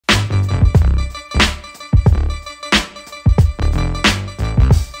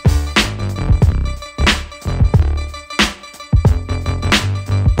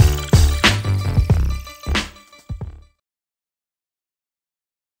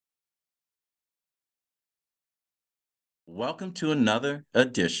Welcome to another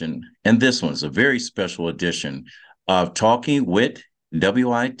edition, and this one's a very special edition of Talking with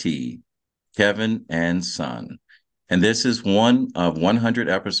WIT, Kevin and Son. And this is one of 100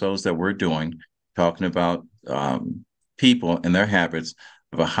 episodes that we're doing, talking about people and their habits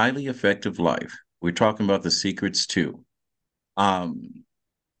of a highly effective life. We're talking about the secrets too. Um,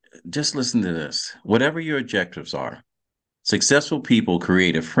 just listen to this. Whatever your objectives are, successful people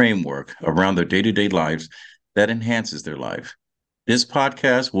create a framework around their day-to-day lives that enhances their life. This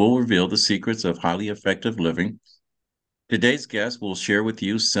podcast will reveal the secrets of highly effective living. Today's guest will share with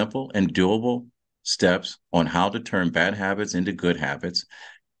you simple and doable steps on how to turn bad habits into good habits,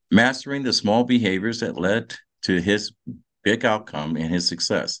 mastering the small behaviors that led to his big outcome and his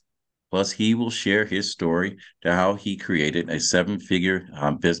success. Plus, he will share his story to how he created a seven-figure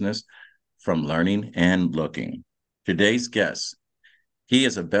business from learning and looking. Today's guest, he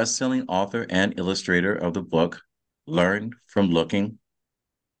is a best-selling author and illustrator of the book Learn from Looking: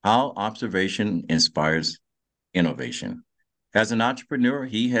 How Observation Inspires Innovation. As an entrepreneur,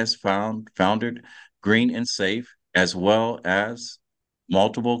 he has founded Green and Safe, as well as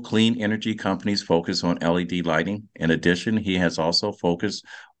multiple clean energy companies focused on LED lighting. In addition, he has also focused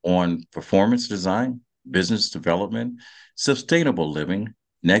on performance design, business development, sustainable living,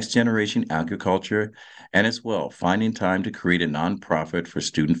 next generation agriculture, and as well finding time to create a nonprofit for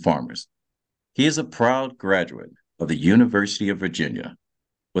student farmers. He is a proud graduate of the University of Virginia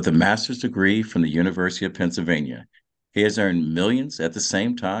with a master's degree from the University of Pennsylvania. He has earned millions at the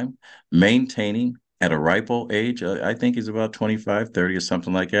same time, maintaining at a ripe old age. I think he's about 25, 30 or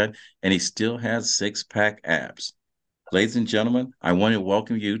something like that. And he still has six-pack abs. Ladies and gentlemen, I want to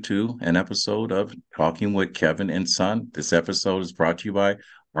welcome you to an episode of Talking with Kevin and Son. This episode is brought to you by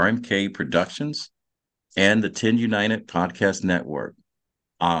RMK Productions and the 10 United Podcast Network.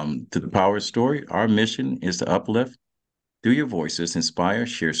 To the Power Story, our mission is to uplift through your voices, inspire,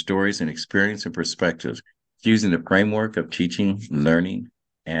 share stories and experience and perspectives using the framework of teaching, learning,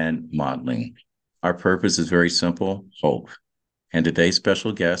 and modeling. Our purpose is very simple: hope. And today's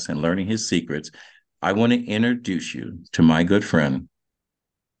special guest and learning his secrets, I want to introduce you to my good friend,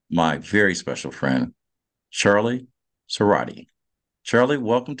 my very special friend, Charlie Szoradi. Charlie,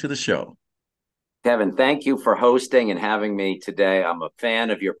 welcome to the show. Kevin, thank you for hosting and having me today. I'm a fan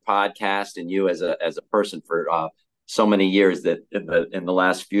of your podcast and you as a person for so many years that in the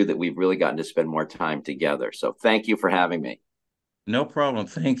last few that we've really gotten to spend more time together. So thank you for having me. No problem.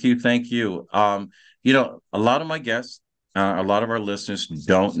 Thank you. Thank you. A lot of my guests, a lot of our listeners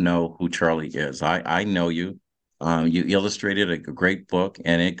don't know who Charlie is. I know you. You illustrated a great book,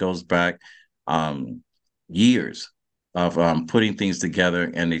 and it goes back years of putting things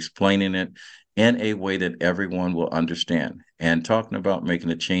together and explaining it in a way that everyone will understand. And talking about making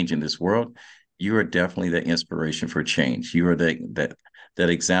a change in this world, you are definitely the inspiration for change. You are that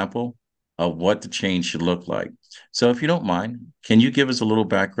example of what the change should look like. So if you don't mind, can you give us a little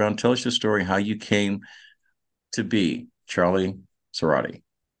background? Tell us your story, how you came to be Charlie Szoradi.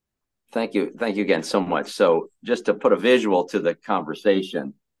 Thank you. Thank you again so much. So just to put a visual to the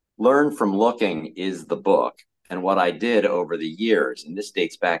conversation, Learn from Looking is the book. And what I did over the years, and this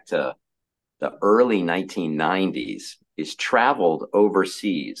dates back to the early 1990s, is traveled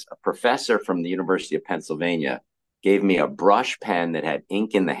overseas. A professor from the University of Pennsylvania gave me a brush pen that had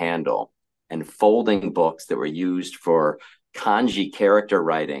ink in the handle and folding books that were used for kanji character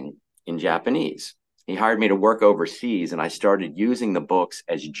writing in Japanese. He hired me to work overseas, and I started using the books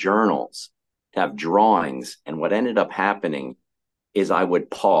as journals to have drawings. And what ended up happening is I would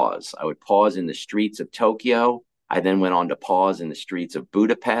pause. I would pause in the streets of Tokyo. I then went on to pause in the streets of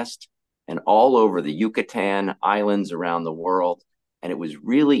Budapest and all over the Yucatan Islands around the world. And it was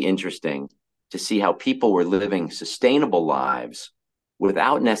really interesting to see how people were living sustainable lives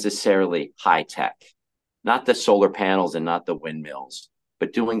without necessarily high tech, not the solar panels and not the windmills,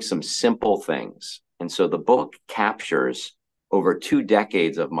 but doing some simple things. And so the book captures over 2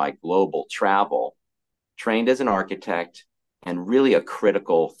 decades of my global travel, trained as an architect and really a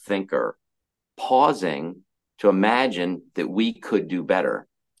critical thinker, pausing to imagine that we could do better.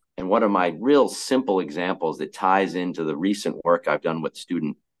 And one of my real simple examples that ties into the recent work I've done with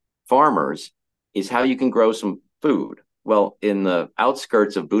student farmers is how you can grow some food. Well, in the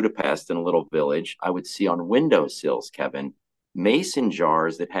outskirts of Budapest, in a little village, I would see on windowsills, Kevin, mason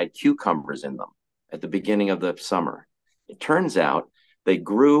jars that had cucumbers in them at the beginning of the summer. It turns out they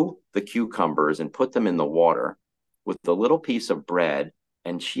grew the cucumbers and put them in the water with a little piece of bread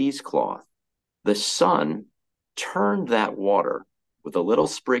and cheesecloth. The sun turned that water with a little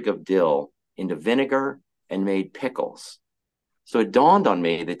sprig of dill into vinegar and made pickles. So it dawned on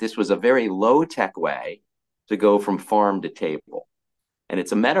me that this was a very low-tech way to go from farm to table. And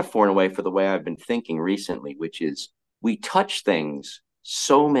it's a metaphor in a way for the way I've been thinking recently, which is we touch things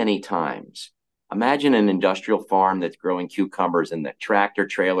so many times. Imagine an industrial farm that's growing cucumbers and the tractor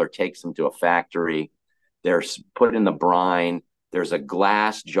trailer takes them to a factory. They're put in the brine. There's a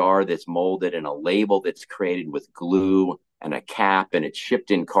glass jar that's molded and a label that's created with glue and a cap, and it's shipped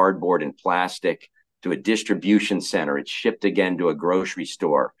in cardboard and plastic to a distribution center. It's shipped again to a grocery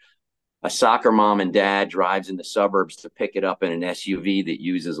store. A soccer mom and dad drives in the suburbs to pick it up in an SUV that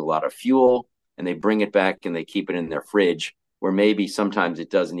uses a lot of fuel, and they bring it back and they keep it in their fridge, where maybe sometimes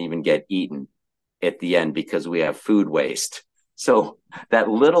it doesn't even get eaten at the end because we have food waste. So that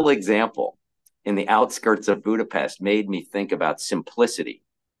little example in the outskirts of Budapest made me think about simplicity,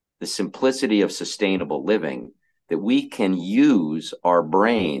 the simplicity of sustainable living, that we can use our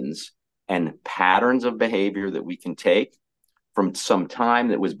brains and patterns of behavior that we can take from some time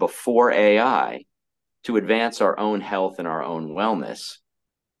that was before AI to advance our own health and our own wellness.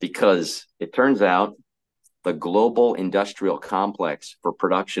 Because it turns out the global industrial complex for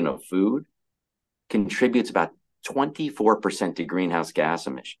production of food contributes about 24% to greenhouse gas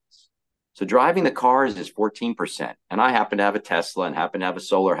emissions. So driving the cars is 14%. And I happen to have a Tesla and happen to have a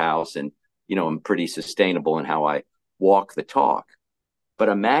solar house, and, I'm pretty sustainable in how I walk the talk. But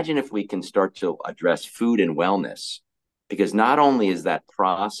imagine if we can start to address food and wellness, because not only is that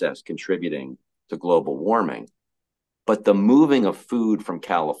process contributing to global warming, but the moving of food from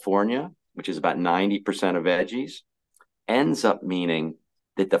California, which is about 90% of veggies, ends up meaning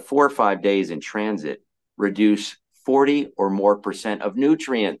that the 4 or 5 days in transit reduce 40 or more percent of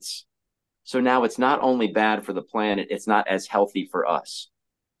nutrients. So now it's not only bad for the planet, it's not as healthy for us.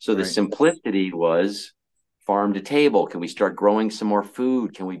 So the simplicity was farm to table. Can we start growing some more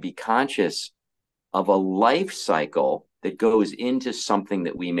food? Can we be conscious of a life cycle that goes into something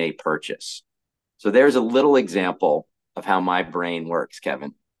that we may purchase? So there's a little example of how my brain works,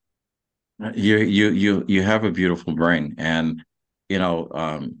 Kevin. You have a beautiful brain, and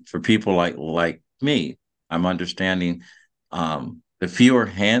for people like me, I'm understanding the fewer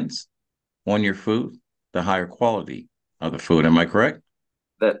hands on your food, the higher quality of the food. Am I correct?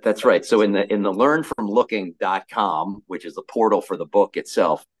 That's right. So in the learnfromlooking.com, which is the portal for the book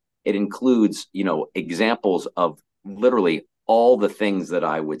itself, it includes, examples of literally all the things that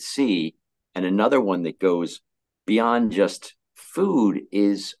I would see. And another one that goes beyond just food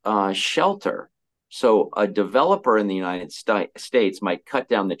is shelter. So a developer in the United States might cut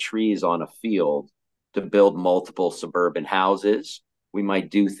down the trees on a field to build multiple suburban houses. We might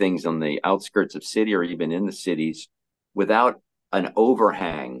do things on the outskirts of city or even in the cities without an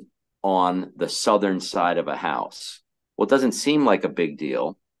overhang on the southern side of a house. Well, it doesn't seem like a big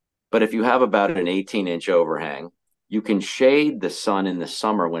deal, but if you have about an 18-inch overhang, you can shade the sun in the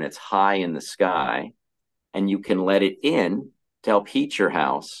summer when it's high in the sky, and you can let it in to help heat your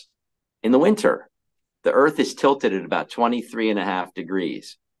house in the winter. The earth is tilted at about 23.5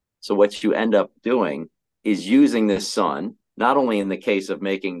 degrees. So what you end up doing is using the sun, not only in the case of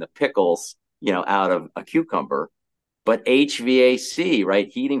making the pickles, out of a cucumber, but HVAC, right?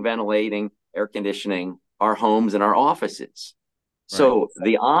 Heating, ventilating, air conditioning our homes and our offices. Right. So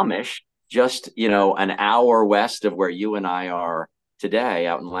the Amish, just, an hour west of where you and I are today,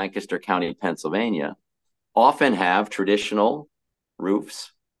 out in Lancaster County, Pennsylvania, often have traditional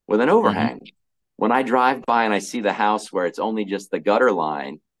roofs with an overhang. Mm-hmm. When I drive by and I see the house where it's only just the gutter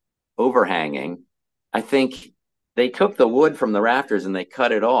line overhanging, I think they took the wood from the rafters and they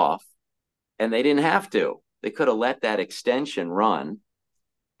cut it off, and they didn't have to. They could have let that extension run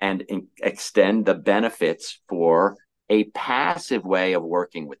and extend the benefits for a passive way of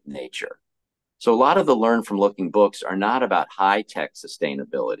working with nature. So a lot of the Learn from Looking books are not about high-tech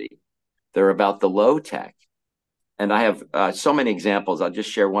sustainability. They're about the low-tech. And I have so many examples. I'll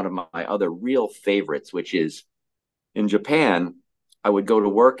just share one of my other real favorites, which is in Japan, I would go to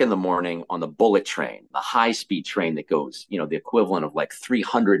work in the morning on the bullet train, the high-speed train that goes, the equivalent of like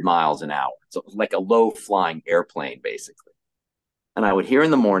 300 miles an hour. So like a low-flying airplane, basically. And I would hear in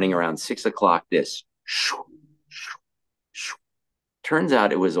the morning around 6 o'clock this. Shoo, shoo, shoo. Turns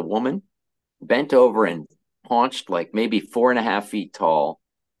out it was a woman bent over and paunched like maybe 4.5 feet tall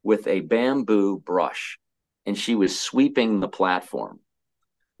with a bamboo brush. And she was sweeping the platform.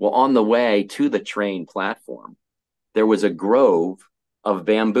 Well, on the way to the train platform, there was a grove of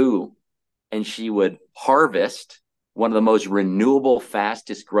bamboo, and she would harvest one of the most renewable,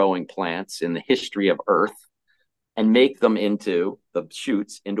 fastest growing plants in the history of Earth and make them into the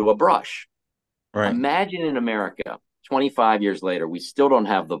shoots into a brush. Right. Imagine in America, 25 years later, we still don't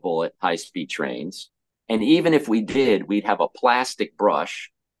have the bullet high-speed trains. And even if we did, we'd have a plastic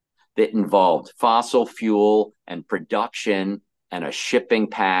brush that involved fossil fuel and production and a shipping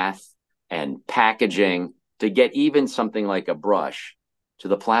path and packaging to get even something like a brush to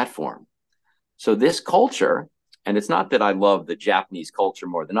the platform. So this culture, and it's not that I love the Japanese culture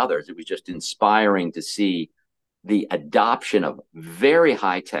more than others, it was just inspiring to see the adoption of very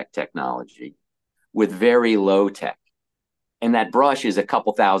high-tech technology with very low tech. And that brush is a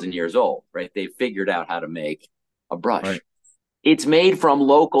couple thousand years old, right? They've figured out how to make a brush. Right. It's made from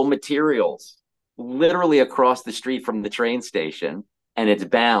local materials, literally across the street from the train station, and it's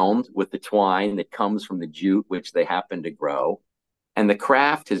bound with the twine that comes from the jute, which they happen to grow. And the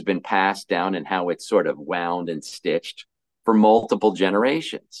craft has been passed down in how it's sort of wound and stitched for multiple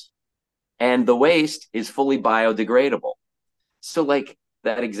generations. And the waste is fully biodegradable. So, like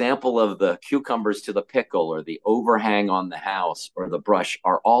that example of the cucumbers to the pickle or the overhang on the house or the brush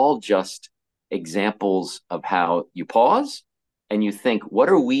are all just examples of how you pause and you think, what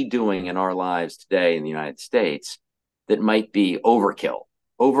are we doing in our lives today in the United States that might be overkill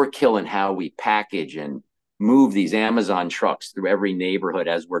in how we package and move these Amazon trucks through every neighborhood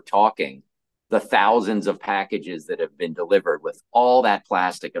as we're talking, the thousands of packages that have been delivered with all that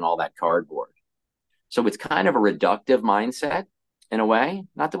plastic and all that cardboard. So it's kind of a reductive mindset in a way.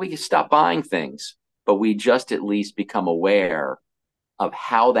 Not that we can stop buying things, but we just at least become aware of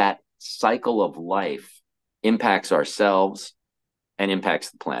how that cycle of life impacts ourselves and impacts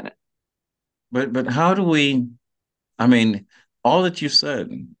the planet. But how do we, I mean, all that you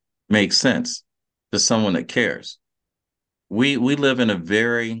said makes sense to someone that cares. We live in a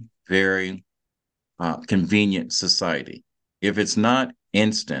very, very convenient society. If it's not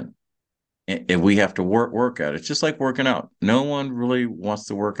instant, if we have to work out, it's just like working out. No one really wants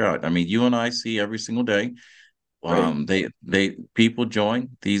to work out. I mean, you and I see every single day. Right. They people join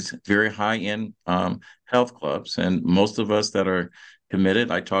these very high end health clubs, and most of us that are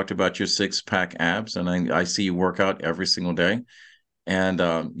committed. I talked about your six pack abs, and I see you work out every single day,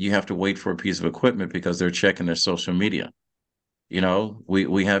 and you have to wait for a piece of equipment because they're checking their social media.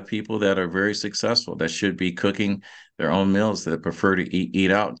 We have people that are very successful that should be cooking their own meals that prefer to eat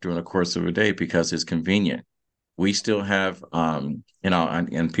out during the course of a day because it's convenient. We still have, and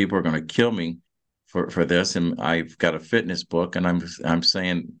people are going to kill me for this. And I've got a fitness book, and I'm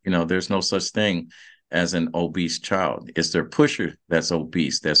saying, there's no such thing as an obese child. It's their pusher that's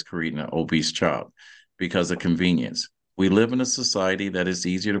obese that's creating an obese child because of convenience. We live in a society that is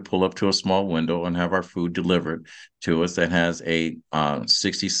easier to pull up to a small window and have our food delivered to us that has a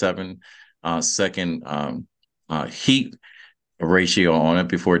 67 second heat ratio on it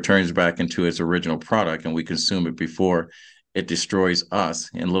before it turns back into its original product, and we consume it before it destroys us.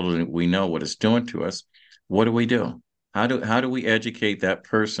 And little do we know what it's doing to us. What do we do? How do we educate that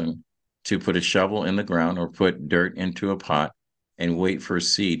person to put a shovel in the ground or put dirt into a pot and wait for a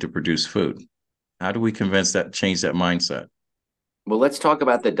seed to produce food? How do we change that mindset? Well, let's talk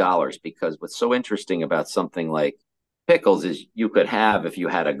about the dollars, because what's so interesting about something like pickles is you could have, if you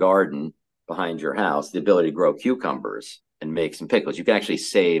had a garden behind your house, the ability to grow cucumbers and make some pickles. You can actually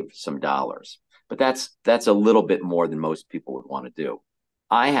save some dollars, but that's a little bit more than most people would want to do.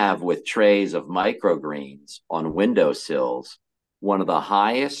 I have, with trays of microgreens on windowsills, one of the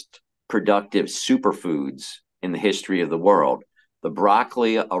highest productive superfoods in the history of the world. The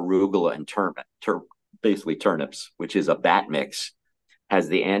broccoli, arugula, and basically turnips, which is a bat mix, has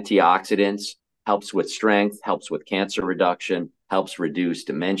the antioxidants, helps with strength, helps with cancer reduction, helps reduce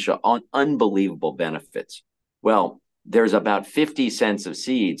dementia, unbelievable benefits. Well, there's about 50 cents of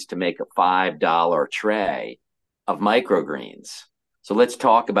seeds to make a $5 tray of microgreens. So let's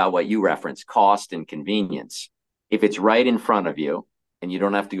talk about what you referenced, cost and convenience. If it's right in front of you and you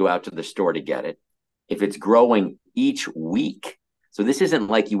don't have to go out to the store to get it, if it's growing each week, so this isn't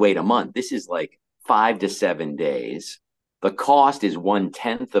like you wait a month, this is like 5 to 7 days. The cost is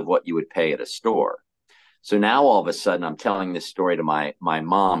 1/10 of what you would pay at a store. So now all of a sudden I'm telling this story to my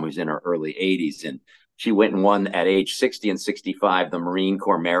mom, who's in her early 80s, and she went and won at age 60 and 65 the Marine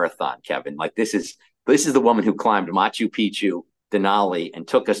Corps Marathon, Kevin. Like this is the woman who climbed Machu Picchu, Denali, and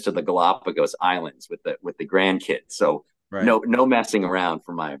took us to the Galapagos Islands with the grandkids. So Right. no messing around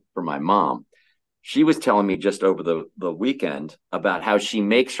for my mom. She was telling me just over the weekend about how she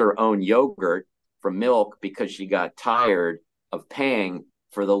makes her own yogurt from milk because she got tired of paying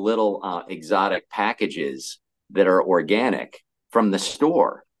for the little exotic packages that are organic from the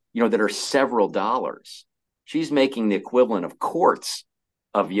store, that are several dollars. She's making the equivalent of quarts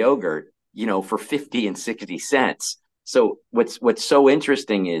of yogurt, for 50 and 60 cents. So what's so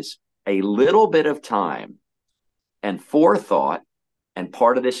interesting is a little bit of time and forethought, and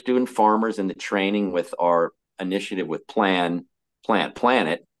part of the student farmers and the training with our initiative with Plant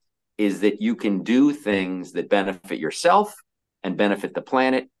Planet is that you can do things that benefit yourself and benefit the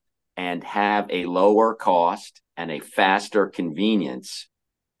planet and have a lower cost and a faster convenience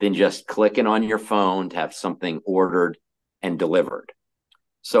than just clicking on your phone to have something ordered and delivered.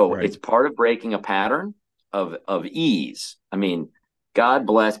 So Right. it's part of breaking a pattern of ease. I mean, God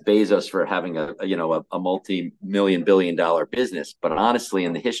bless Bezos for having a multi-million billion dollar business, but honestly,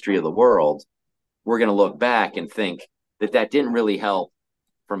 in the history of the world, we're going to look back and think that that didn't really help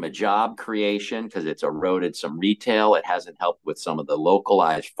from a job creation because it's eroded some retail. It hasn't helped with some of the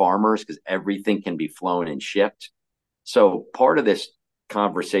localized farmers because everything can be flown and shipped. So part of this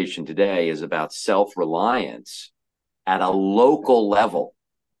conversation today is about self-reliance at a local level.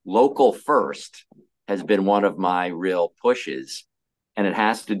 Local first has been one of my real pushes. And it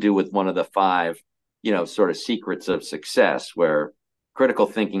has to do with one of the five, sort of secrets of success, where critical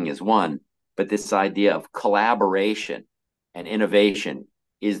thinking is one, but this idea of collaboration and innovation.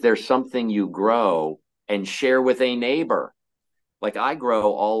 Is there something you grow and share with a neighbor? Like I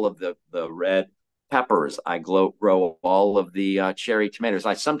grow all of the red peppers. I grow all of the cherry tomatoes.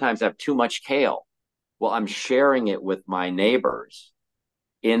 I sometimes have too much kale. Well, I'm sharing it with my neighbors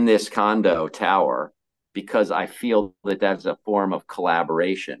in this condo tower because I feel that that's a form of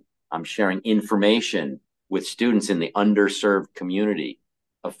collaboration. I'm sharing information with students in the underserved community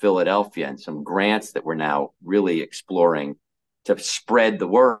of Philadelphia and some grants that we're now really exploring to spread the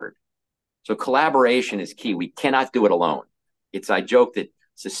word. So collaboration is key. We cannot do it alone. I joke that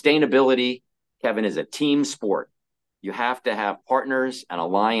sustainability, Kevin, is a team sport. You have to have partners and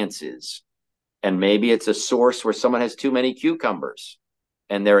alliances. And maybe it's a source where someone has too many cucumbers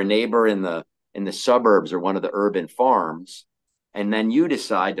and they're a neighbor in the suburbs or one of the urban farms. And then you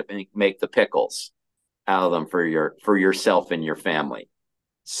decide to make the pickles out of them for yourself and your family.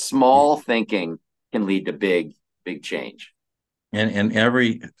 Small thinking can lead to big change. And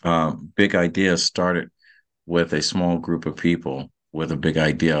every big idea started with a small group of people with a big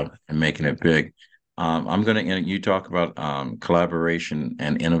idea and making it big. I'm going to, you talk about collaboration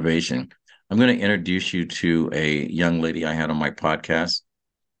and innovation. I'm going to introduce you to a young lady I had on my podcast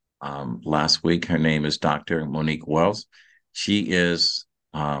last week. Her name is Dr. Monique Wells. She is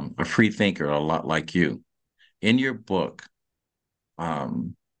a free thinker, a lot like you. In your book,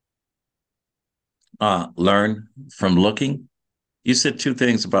 Learn from Looking, you said two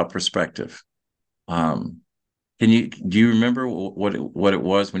things about perspective. Um, do you remember what it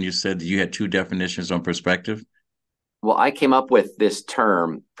was when you said you had two definitions on perspective? Well, I came up with this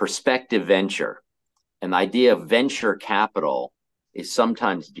term, perspective venture. An idea of venture capital is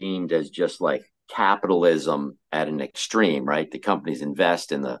sometimes deemed as just like capitalism at an extreme, right? The companies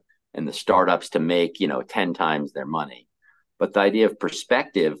invest in the startups to make, 10 times their money. But the idea of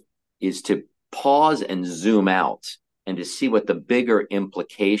perspective is to pause and zoom out and to see what the bigger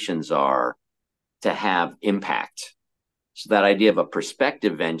implications are to have impact. So that idea of a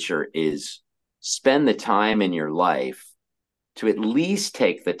perspective venture is spend the time in your life to at least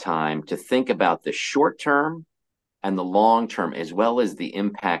take the time to think about the short term and the long term, as well as the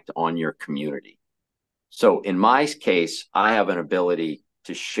impact on your community. So in my case, I have an ability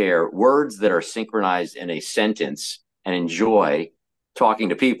to share words that are synchronized in a sentence and enjoy talking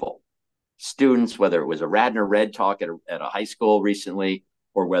to people. Students, whether it was a Radnor Red talk at a high school recently,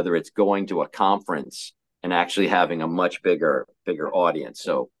 or whether it's going to a conference and actually having a much bigger audience.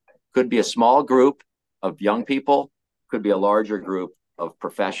 So could be a small group of young people, could be a larger group of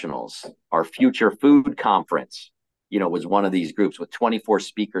professionals. Our Future Food Conference, was one of these groups with 24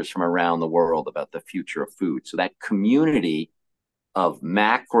 speakers from around the world about the future of food. So that community of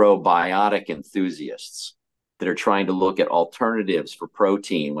macrobiotic enthusiasts that are trying to look at alternatives for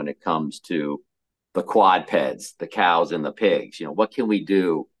protein when it comes to the quadrupeds, the cows and the pigs. What can we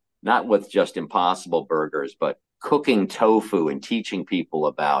do, not with just Impossible Burgers, but cooking tofu and teaching people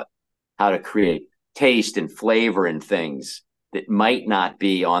about how to create taste and flavor in things that might not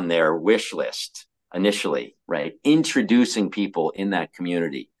be on their wish list initially, right? Introducing people in that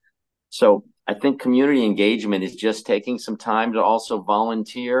community. So I think community engagement is just taking some time to also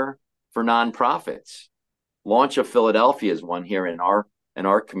volunteer for nonprofits. Launch of Philadelphia is one here in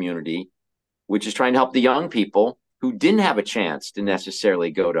our community, which is trying to help the young people who didn't have a chance to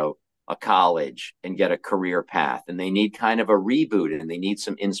necessarily go to a college and get a career path, and they need kind of a reboot and they need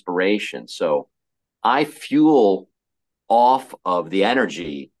some inspiration. So I fuel off of the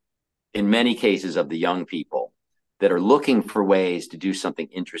energy in many cases of the young people that are looking for ways to do something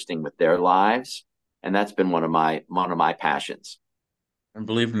interesting with their lives. And that's been one of my passions. And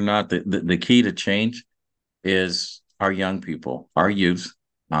believe it or not, the key to change is our young people, our youth,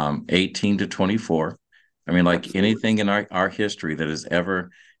 18 to 24. I mean, like Absolutely. anything in our history that has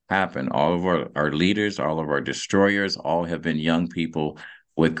ever happen. All of our leaders, all of our destroyers, all have been young people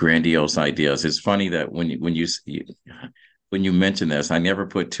with grandiose ideas. It's funny that when you mention this, I never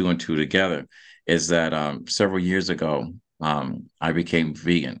put two and two together. Is that several years ago, I became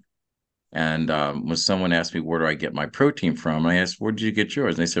vegan. And when someone asked me, where do I get my protein from? I asked, where did you get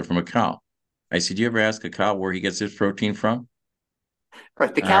yours? And they said, from a cow. I said, you ever ask a cow where he gets his protein from?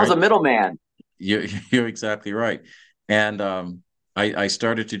 Right. The All cow's a right. middleman. You're exactly right. And I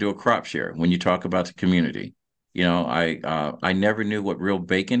started to do a crop share when you talk about the community. I never knew what real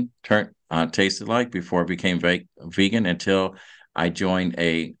bacon tasted like before I became vegan until I joined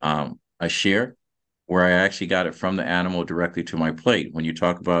a share where I actually got it from the animal directly to my plate. When you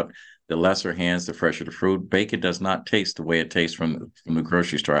talk about the lesser hands, the fresher the fruit, bacon does not taste the way it tastes from the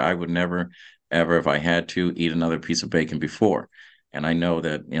grocery store. I would never, ever, if I had to, eat another piece of bacon before. And I know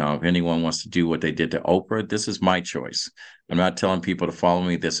that, if anyone wants to do what they did to Oprah, this is my choice. I'm not telling people to follow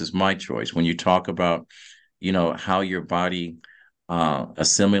me. This is my choice. When you talk about, how your body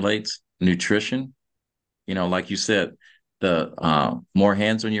assimilates nutrition, like you said, the more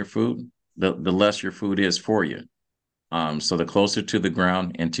hands on your food, the less your food is for you. So the closer to the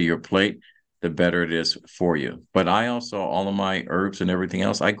ground and to your plate, the better it is for you. But I also, all of my herbs and everything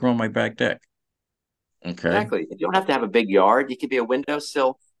else, I grow on my back deck. Okay. Exactly. You don't have to have a big yard. You could be a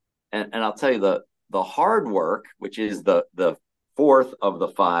windowsill. And I'll tell you the hard work, which is the fourth of the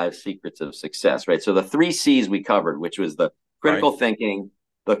five secrets of success, right? So the three C's we covered, which was the Right. critical thinking,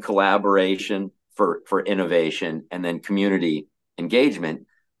 the collaboration for innovation, and then community engagement.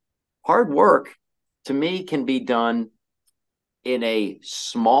 Hard work to me can be done in a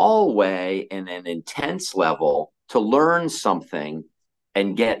small way and an intense level to learn something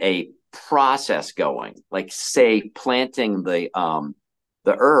and get a process going. Like say planting the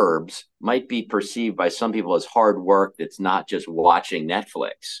herbs might be perceived by some people as hard work that's not just watching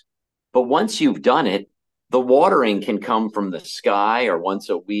Netflix. But once you've done it, the watering can come from the sky or once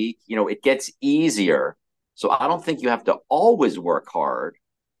a week. It gets easier. So I don't think you have to always work hard.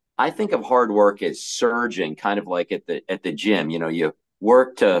 I think of hard work as surging, kind of like at the gym. You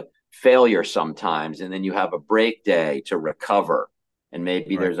work to failure sometimes, and then you have a break day to recover, and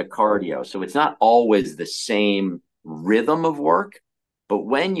maybe Right. there's a cardio. So it's not always the same rhythm of work, but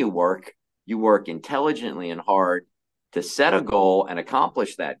when you work intelligently and hard to set a goal and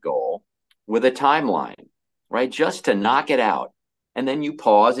accomplish that goal with a timeline, right? Just to knock it out. And then you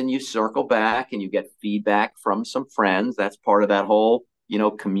pause and you circle back and you get feedback from some friends. That's part of that whole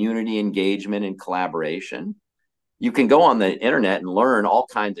community engagement and collaboration. You can go on the internet and learn all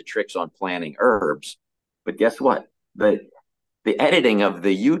kinds of tricks on planting herbs, but guess what? The editing of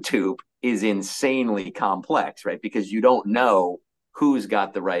the YouTube is insanely complex, right? Because you don't know who's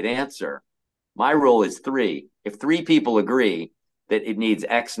got the right answer. My rule is three. If three people agree that it needs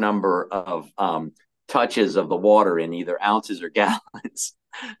X number of touches of the water in either ounces or gallons,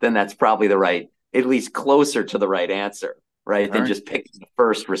 then that's probably the right, at least closer to the right answer, right? All Than right. just picking the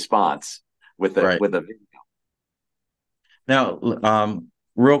first response with a Right. with a Now,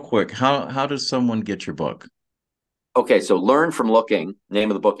 real quick, how does someone get your book? Okay, so learn from looking. Name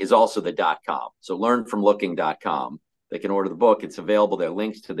of the book is also the .com. So learnfromlooking.com. They can order the book. It's available. There are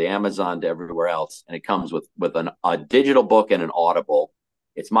links to the Amazon to everywhere else, and it comes with a digital book and an Audible.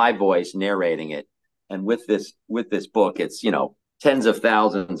 It's my voice narrating it, and with this book, it's tens of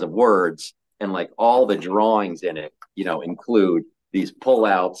thousands of words, and like all the drawings in it, include these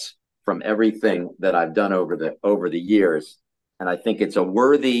pullouts from everything that I've done over the years, and I think it's a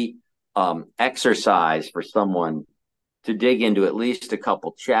worthy exercise for someone to dig into at least a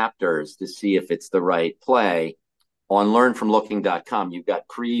couple chapters to see if it's the right play. On learnfromlooking.com, you've got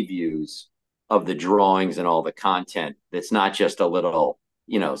previews of the drawings and all the content. It's not just a little,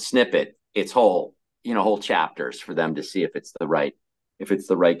 snippet. It's whole chapters for them to see if it's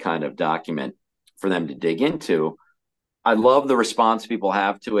the right kind of document for them to dig into. I love the response people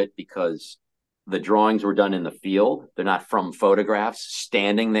have to it because the drawings were done in the field. They're not from photographs,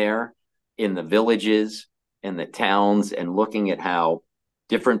 standing there in the villages and the towns and looking at how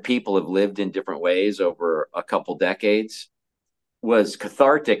different people have lived in different ways over a couple decades was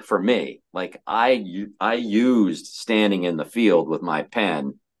cathartic for me. Like I used standing in the field with my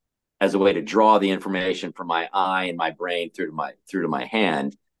pen as a way to draw the information from my eye and my brain through to my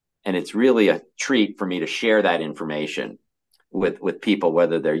hand, and it's really a treat for me to share that information with people,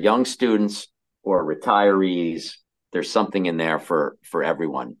 whether they're young students or retirees. There's something in there for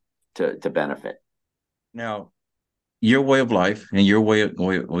everyone to benefit. Now, your way of life and your way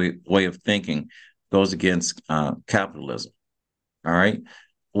of thinking goes against capitalism. All right.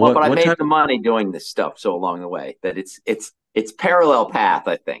 Well, but What I what made type? some money doing this stuff so along the way that it's it's parallel path,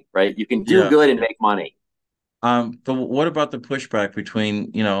 I think, right? You can do Yeah. good and make money. But what about the pushback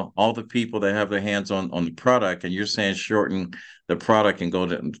between, all the people that have their hands on the product, and you're saying shorten the product and go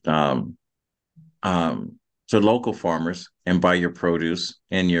um, to local farmers and buy your produce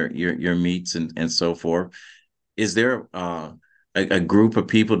and your meats and so forth. Is there a group of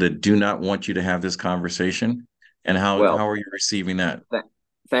people that do not want you to have this conversation? And how Well, are you receiving that? th-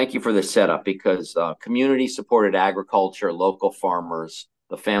 thank you for the setup because community supported agriculture, local farmers,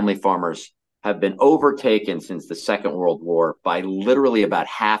 the family farmers have been overtaken since the Second World War by literally about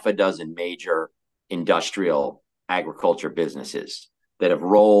half a dozen major industrial agriculture businesses that have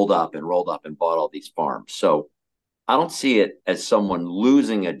rolled up and bought all these farms. So I don't see it as someone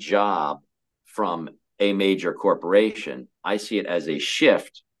losing a job from a major corporation. I see it as a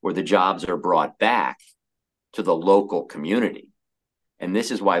shift where the jobs are brought back to the local community. And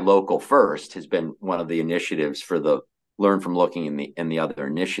this is why Local First has been one of the initiatives for the Learn from Looking in the other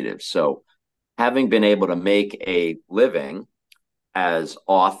initiatives. So having been able to make a living as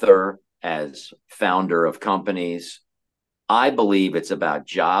author, as founder of companies, I believe it's about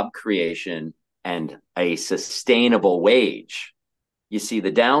job creation and a sustainable wage. You see,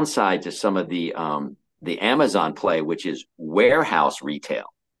 the downside to some of the Amazon play, which is warehouse retail,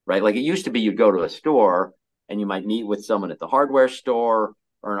 right? Like it used to be, you'd go to a store and you might meet with someone at the hardware store,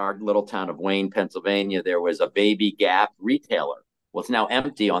 or in our little town of Wayne, Pennsylvania, there was a Baby Gap retailer. Well, it's now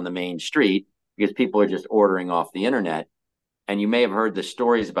empty on the main street because people are just ordering off the internet. And you may have heard the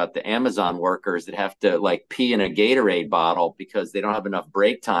stories about the Amazon workers that have to like pee in a Gatorade bottle because they don't have enough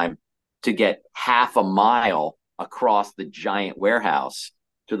break time to get half a mile across the giant warehouse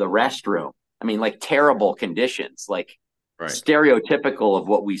to the restroom. I mean, like terrible conditions, like Right. stereotypical of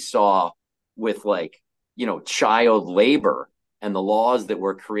what we saw with like, child labor and the laws that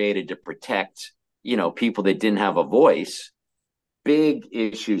were created to protect, people that didn't have a voice. Big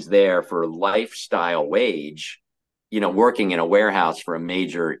issues there for lifestyle wage, working in a warehouse for a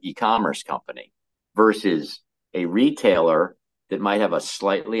major e-commerce company versus a retailer that might have a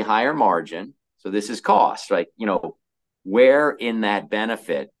slightly higher margin. So this is cost, right? Where in that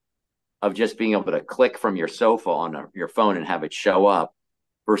benefit of just being able to click from your sofa on your phone and have it show up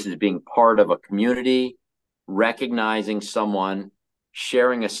versus being part of a community, recognizing someone,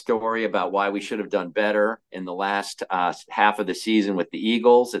 sharing a story about why we should have done better in the last half of the season with the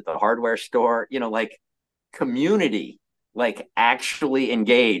Eagles at the hardware store, like community, like actually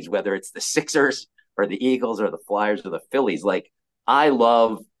engage, whether it's the Sixers or the Eagles or the Flyers or the Phillies. Like I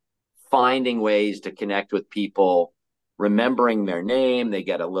love finding ways to connect with people, remembering their name. They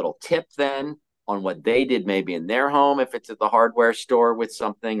get a little tip then on what they did maybe in their home, if it's at the hardware store with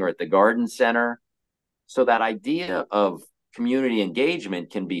something or at the garden center. So that idea of community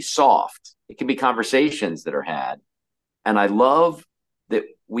engagement can be soft. It can be conversations that are had. And I love that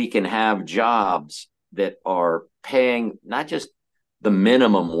we can have jobs that are paying not just the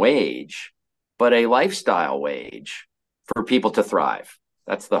minimum wage, but a lifestyle wage for people to thrive.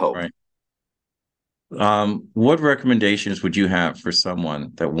 That's the hope. Right. What recommendations would you have for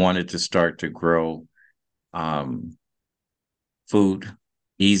someone that wanted to start to grow um, food,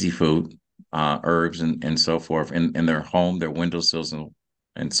 easy food, herbs and so forth in their home, their windowsills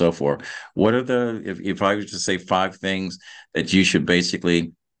and so forth? What are if I was to say five things that you should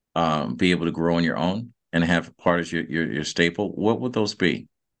basically be able to grow on your own and have part of your staple, what would those be?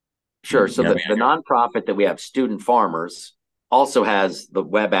 Sure. So You have the nonprofit that we have, Student Farmers, also has the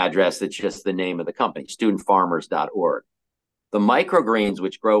web address that's just the name of the company, studentfarmers.org. The microgreens,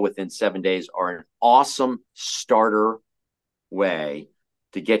 which grow within 7 days, are an awesome starter way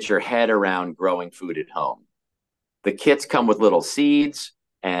to get your head around growing food at home. The kits come with little seeds,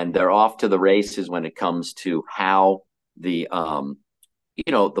 and they're off to the races when it comes to how the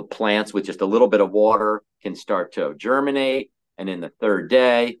plants with just a little bit of water can start to germinate. And in the third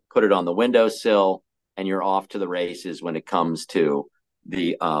day, put it on the windowsill, and you're off to the races when it comes to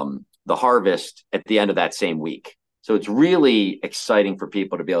the harvest at the end of that same week. So it's really exciting for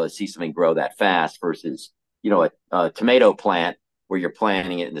people to be able to see something grow that fast versus, a tomato plant where you're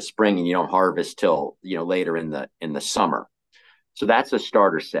planting it in the spring and you don't harvest till, later in the summer. So that's a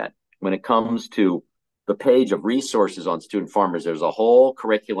starter set. When it comes to the page of resources on Student Farmers, there's a whole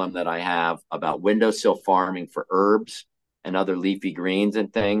curriculum that I have about windowsill farming for herbs and other leafy greens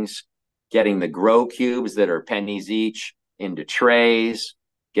and things, getting the grow cubes that are pennies each into trays,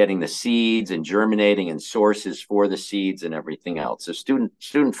 getting the seeds and germinating and sources for the seeds and everything else. So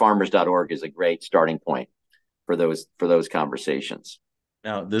studentfarmers.org is a great starting point for those conversations.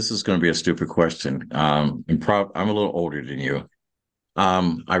 Now, this is going to be a stupid question. I'm a little older than you.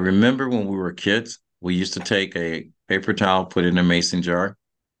 I remember when we were kids, we used to take paper towel, put it in a mason jar,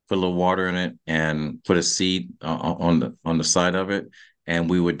 put a little water in it, and put a seed on the side of it, and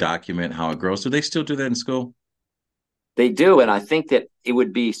we would document how it grows. Do they still do that in school? They do, and I think that it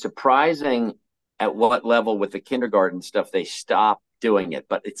would be surprising at what level with the kindergarten stuff they stop doing it.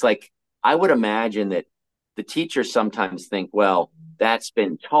 But it's like I would imagine that the teachers sometimes think, well, that's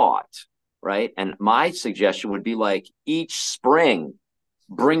been taught, right? And my suggestion would be like each spring,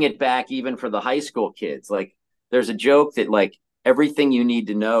 bring it back even for the high school kids. Like there's a joke that like everything you need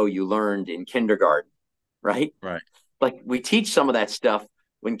to know you learned in kindergarten, right? Right. Like we teach some of that stuff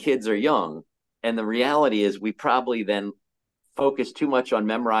when kids are young. And the reality is we probably then focus too much on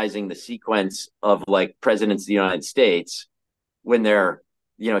memorizing the sequence of like presidents of the United States when they're,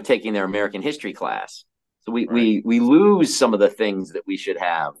 taking their American history class. So Right. we lose some of the things that we should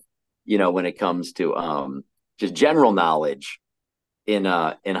have, when it comes to just general knowledge in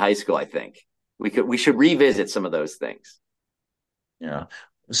high school. I think we should revisit some of those things. Yeah.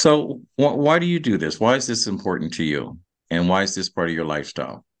 So why do you do this? Why is this important to you? And why is this part of your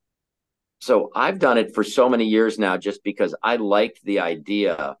lifestyle? So I've done it for so many years now just because I liked the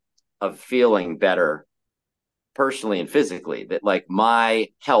idea of feeling better personally and physically, that like my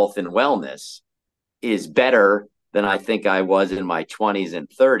health and wellness is better than I think I was in my 20s and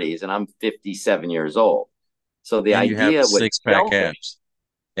 30s, and I'm 57 years old. So the And you have idea was six pack selfish. abs.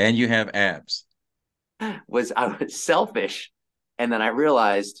 And you have abs. Was I was selfish, and then I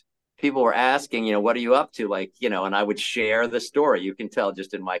realized people were asking, what are you up to? Like, and I would share the story. You can tell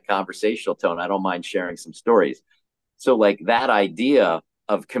just in my conversational tone, I don't mind sharing some stories. So like that idea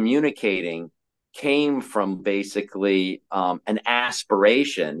of communicating came from basically an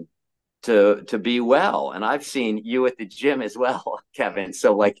aspiration to be well. And I've seen you at the gym as well, Kevin.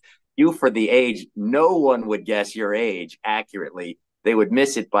 So like you for the age, no one would guess your age accurately. They would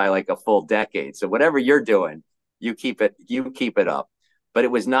miss it by like a full decade. So whatever you're doing, you keep it up. But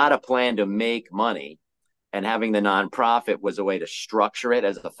it was not a plan to make money. And having the nonprofit was a way to structure it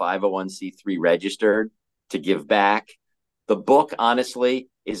as a 501c3 registered to give back. The book, honestly,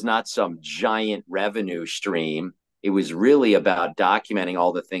 is not some giant revenue stream. It was really about documenting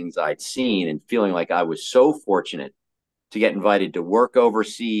all the things I'd seen and feeling like I was so fortunate to get invited to work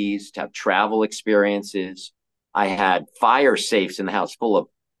overseas, to have travel experiences. I had fire safes in the house full of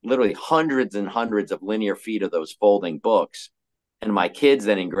literally hundreds and hundreds of linear feet of those folding books. And my kids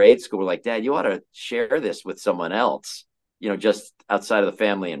then in grade school were like, Dad, you ought to share this with someone else, just outside of the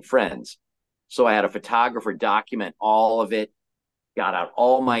family and friends. So I had a photographer document all of it, got out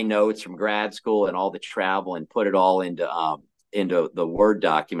all my notes from grad school and all the travel and put it all into the Word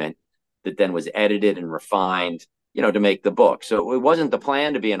document that then was edited and refined, to make the book. So it wasn't the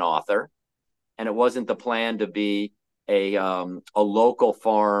plan to be an author, and it wasn't the plan to be a local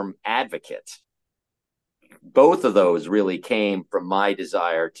farm advocate. Both of those really came from my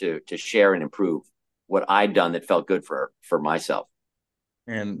desire to share and improve what I'd done that felt good for myself.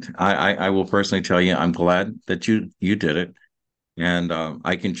 And I will personally tell you, I'm glad that you did it. And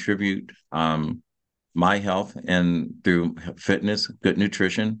I contribute my health and through fitness, good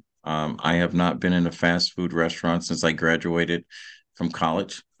nutrition. I have not been in a fast food restaurant since I graduated from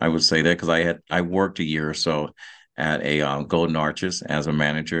college. I would say that because I worked a year or so at a Golden Arches as a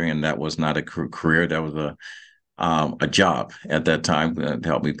manager, and that was not a career. That was a job at that time to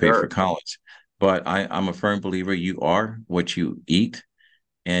help me pay for Sure. college. But I'm a firm believer you are what you eat,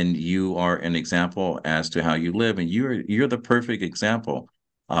 and you are an example as to how you live, and you're the perfect example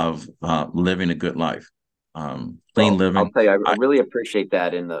of living a good life, clean Well, I'll living. tell you, I I, really appreciate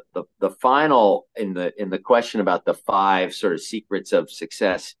that. In the final in the question about the five sort of secrets of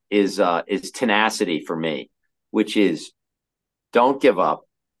success is tenacity for me, which is don't give up,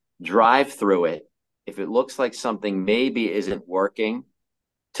 drive through it. If it looks like something maybe isn't working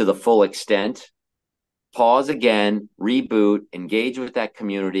to the full extent, pause again, reboot, engage with that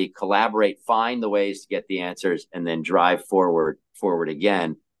community, collaborate, find the ways to get the answers, and then drive forward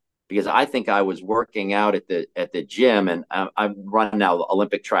again. Because I think I was working out at the gym, and I run now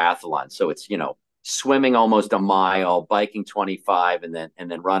Olympic triathlon, so it's swimming almost a mile, biking 25, and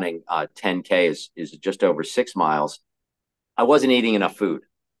then running 10K is just over 6 miles. I wasn't eating enough food.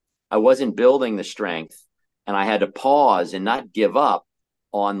 I wasn't building the strength, and I had to pause and not give up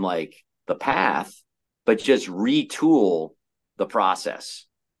on like the path, but just retool the process.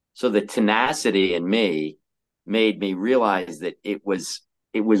 So the tenacity in me made me realize that it was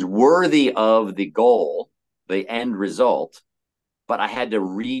worthy of the goal, the end result, but I had to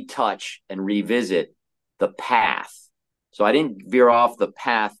retouch and revisit the path. So I didn't veer off the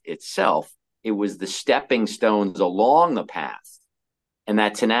path itself. It was the stepping stones along the path. And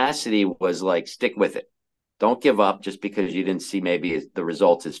that tenacity was like, stick with it. Don't give up just because you didn't see maybe the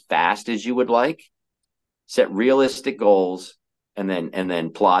results as fast as you would like. Set realistic goals and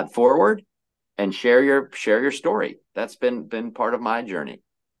then plod forward and share your story. That's been part of my journey.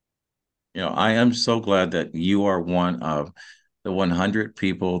 I am so glad that you are one of the 100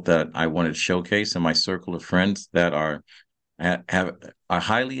 people that I wanted to showcase in my circle of friends that have a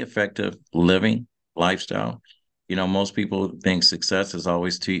highly effective living lifestyle. Most people think success is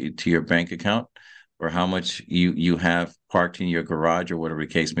always to your bank account or how much you have parked in your garage or whatever the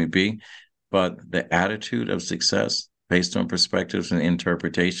case may be. But the attitude of success based on perspectives and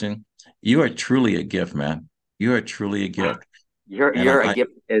interpretation, you are truly a gift, man. You are truly a gift. And You're a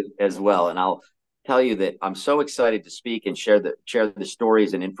gift as well, and I'll tell you that I'm so excited to speak and share the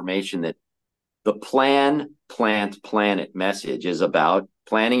stories and information that the Plan, Plant, Planet message is about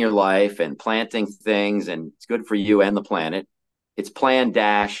planning your life and planting things, and it's good for you and the planet. It's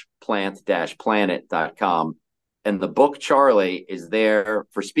plan-plant-planet.com. And the book, Charlie, is there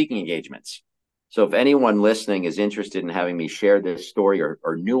for speaking engagements. So if anyone listening is interested in having me share this story or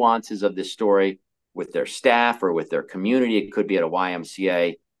nuances of this story with their staff or with their community, it could be at a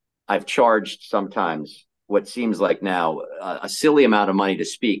YMCA. I've charged sometimes what seems like now a silly amount of money to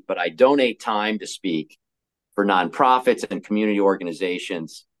speak, but I donate time to speak for nonprofits and community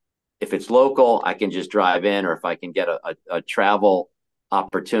organizations. If it's local, I can just drive in, or if I can get a travel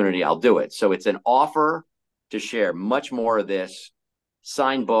opportunity, I'll do it. So it's an offer to share much more of this.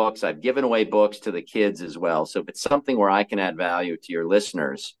 Sign books. I've given away books to the kids as well. So if it's something where I can add value to your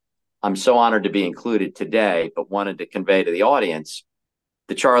listeners, I'm so honored to be included today, but wanted to convey to the audience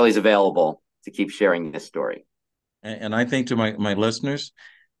that Charlie's available to keep sharing this story. And I think to my listeners,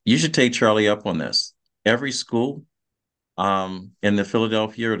 you should take Charlie up on this. Every school in the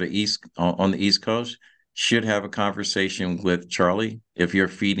Philadelphia or on the East Coast should have a conversation with Charlie if you're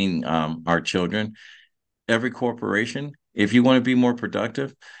feeding our children. Every corporation, if you want to be more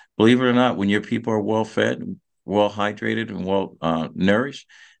productive, believe it or not, when your people are well fed, well hydrated, and well nourished,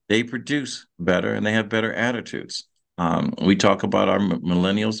 they produce better and they have better attitudes. We talk about our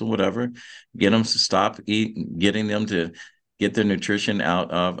millennials or whatever, get them to stop getting them to get their nutrition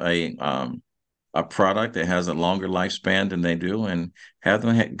out of a product that has a longer lifespan than they do, and have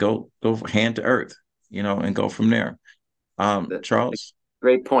them go hand to earth, and go from there. Charles?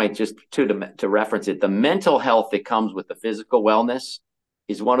 Great point. Just to reference it, the mental health that comes with the physical wellness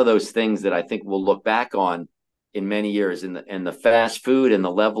is one of those things that I think we'll look back on in many years. And the fast food and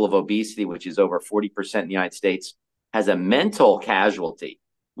the level of obesity, which is over 40% in the United States, has a mental casualty,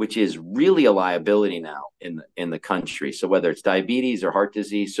 which is really a liability now in the country. So whether it's diabetes or heart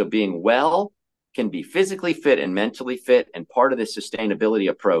disease, so being well can be physically fit and mentally fit. And part of the sustainability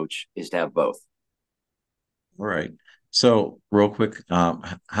approach is to have both. All right. So real quick,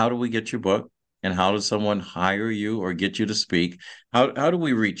 how do we get your book, and how does someone hire you or get you to speak? How do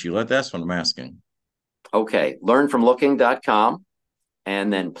we reach you? That's what I'm asking. Okay. Learnfromlooking.com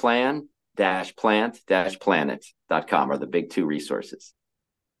and then plan-plant-planet.com are the big two resources.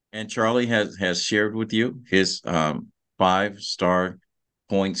 And Charlie has shared with you his 5-star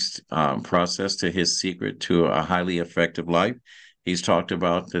points process to his secret to a highly effective life. He's talked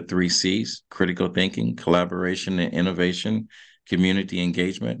about the 3 C's: critical thinking, collaboration and innovation, community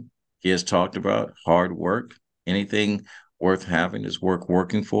engagement. He has talked about hard work. Anything worth having is worth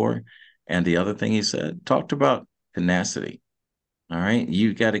working for. And the other thing he said, talked about tenacity. All right.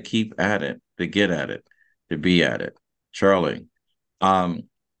 You got to keep at it to get at it, to be at it. Charlie, I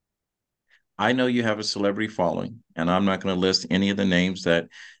know you have a celebrity following, and I'm not going to list any of the names that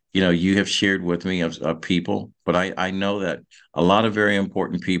you have shared with me of people, but I know that a lot of very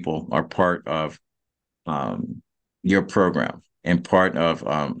important people are part of your program and part of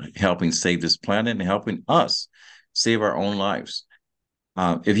helping save this planet and helping us save our own lives.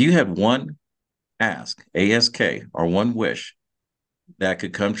 If you had one ask, or one wish that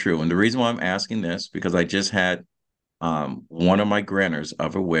could come true, and the reason why I'm asking this, because I just had one of my granters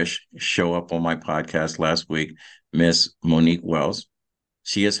of a wish show up on my podcast last week, Miss Monique Wells.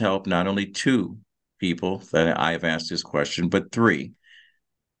 She has helped not only 2 people that I have asked this question, but 3.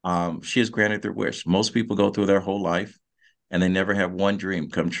 She has granted their wish. Most people go through their whole life and they never have one dream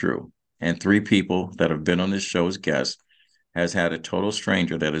come true. And 3 people that have been on this show as guests has had a total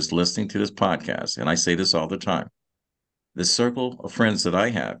stranger that is listening to this podcast. And I say this all the time. The circle of friends that I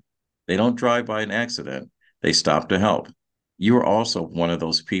have, they don't drive by an accident. They stop to help. You are also one of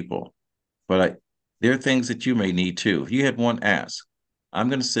those people. But there are things that you may need too. If you had one ask, I'm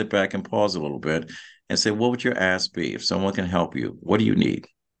going to sit back and pause a little bit and say, what would your ask be? If someone can help you, what do you need?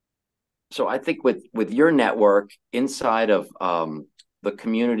 So I think with your network inside of the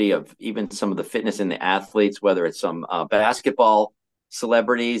community of even some of the fitness and the athletes, whether it's some basketball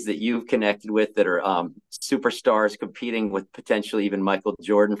celebrities that you've connected with that are superstars competing with potentially even Michael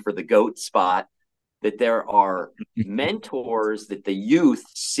Jordan for the GOAT spot, that there are mentors that the youth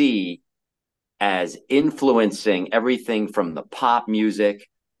see as influencing everything from the pop music,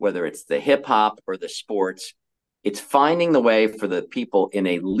 whether it's the hip hop or the sports. It's finding the way for the people in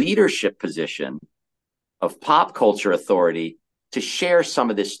a leadership position of pop culture authority to share some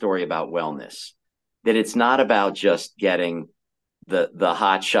of this story about wellness, that it's not about just getting the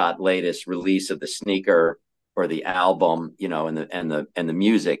hotshot latest release of the sneaker or the album, you know, and the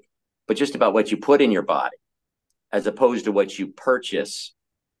music, but just about what you put in your body, as opposed to what you purchase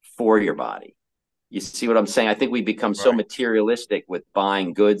for your body. You see what I'm saying? I think we become so materialistic with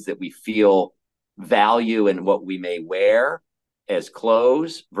buying goods that we feel value in what we may wear as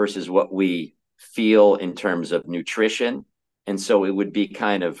clothes versus what we feel in terms of nutrition. And so it would be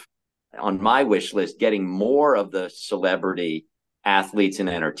kind of on my wish list, getting more of the celebrity athletes and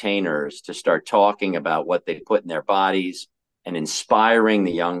entertainers to start talking about what they put in their bodies and inspiring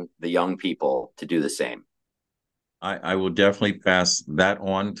the young people to do the same. I will definitely pass that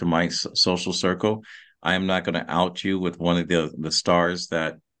on to my social circle. I am not going to out you with one of the stars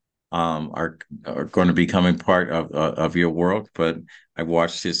that are going to be becoming part of your world, but I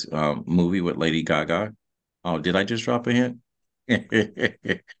watched this movie with Lady Gaga. Oh, did I just drop a hint?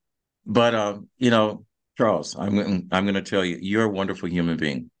 But you know, Charles, I'm going to tell you, you're a wonderful human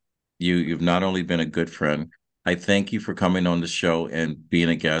being. You've not only been a good friend. I thank you for coming on the show and being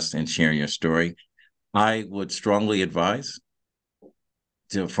a guest and sharing your story. I would strongly advise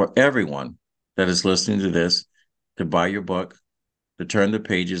for everyone that is listening to this to buy your book, to turn the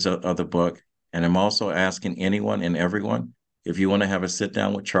pages of the book. And I'm also asking anyone and everyone, if you want to have a sit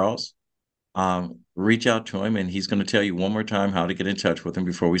down with Charles, reach out to him, and he's going to tell you one more time how to get in touch with him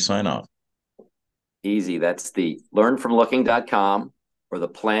before we sign off. Easy. That's the learnfromlooking.com or the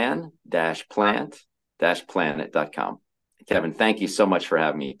plan-plant-planet.com. Kevin, thank you so much for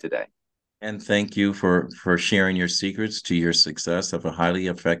having me today. And thank you for sharing your secrets to your success of a highly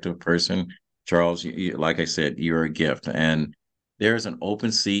effective person. Charles, like I said, you're a gift. And there's an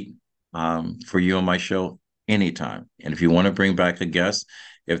open seat for you on my show anytime. And if you want to bring back a guest,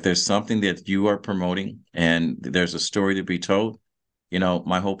 if there's something that you are promoting and there's a story to be told, you know,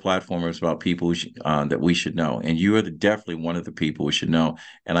 my whole platform is about people that we should know. And you are definitely one of the people we should know.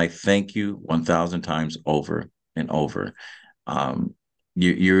 And I thank you 1,000 times over and over.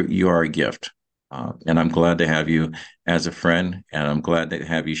 You are a gift. And I'm glad to have you as a friend. And I'm glad to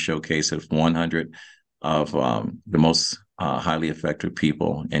have you showcase it 100 of the most highly effective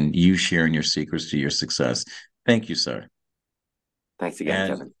people, and you sharing your secrets to your success. Thank you, sir. Thanks again,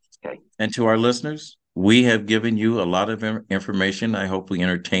 Kevin. Okay. And to our listeners, we have given you a lot of information. I hope we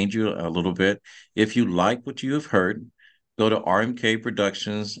entertained you a little bit. If you like what you have heard, go to RMK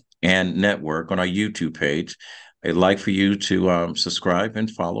Productions and Network on our YouTube page. I'd like for you to subscribe and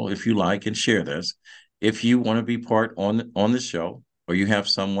follow if you like, and share this. If you want to be part on the show, or you have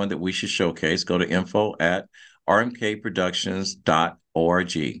someone that we should showcase, go to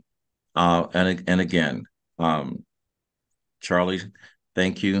info@rmkproductions.org. And again, Charlie,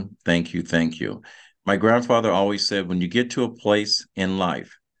 thank you, thank you, thank you. My grandfather always said, when you get to a place in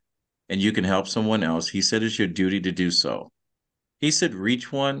life and you can help someone else, he said it's your duty to do so. He said,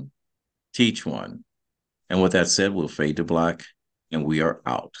 reach one, teach one. And with that said, we'll fade to black, and we are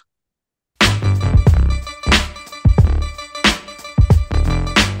out.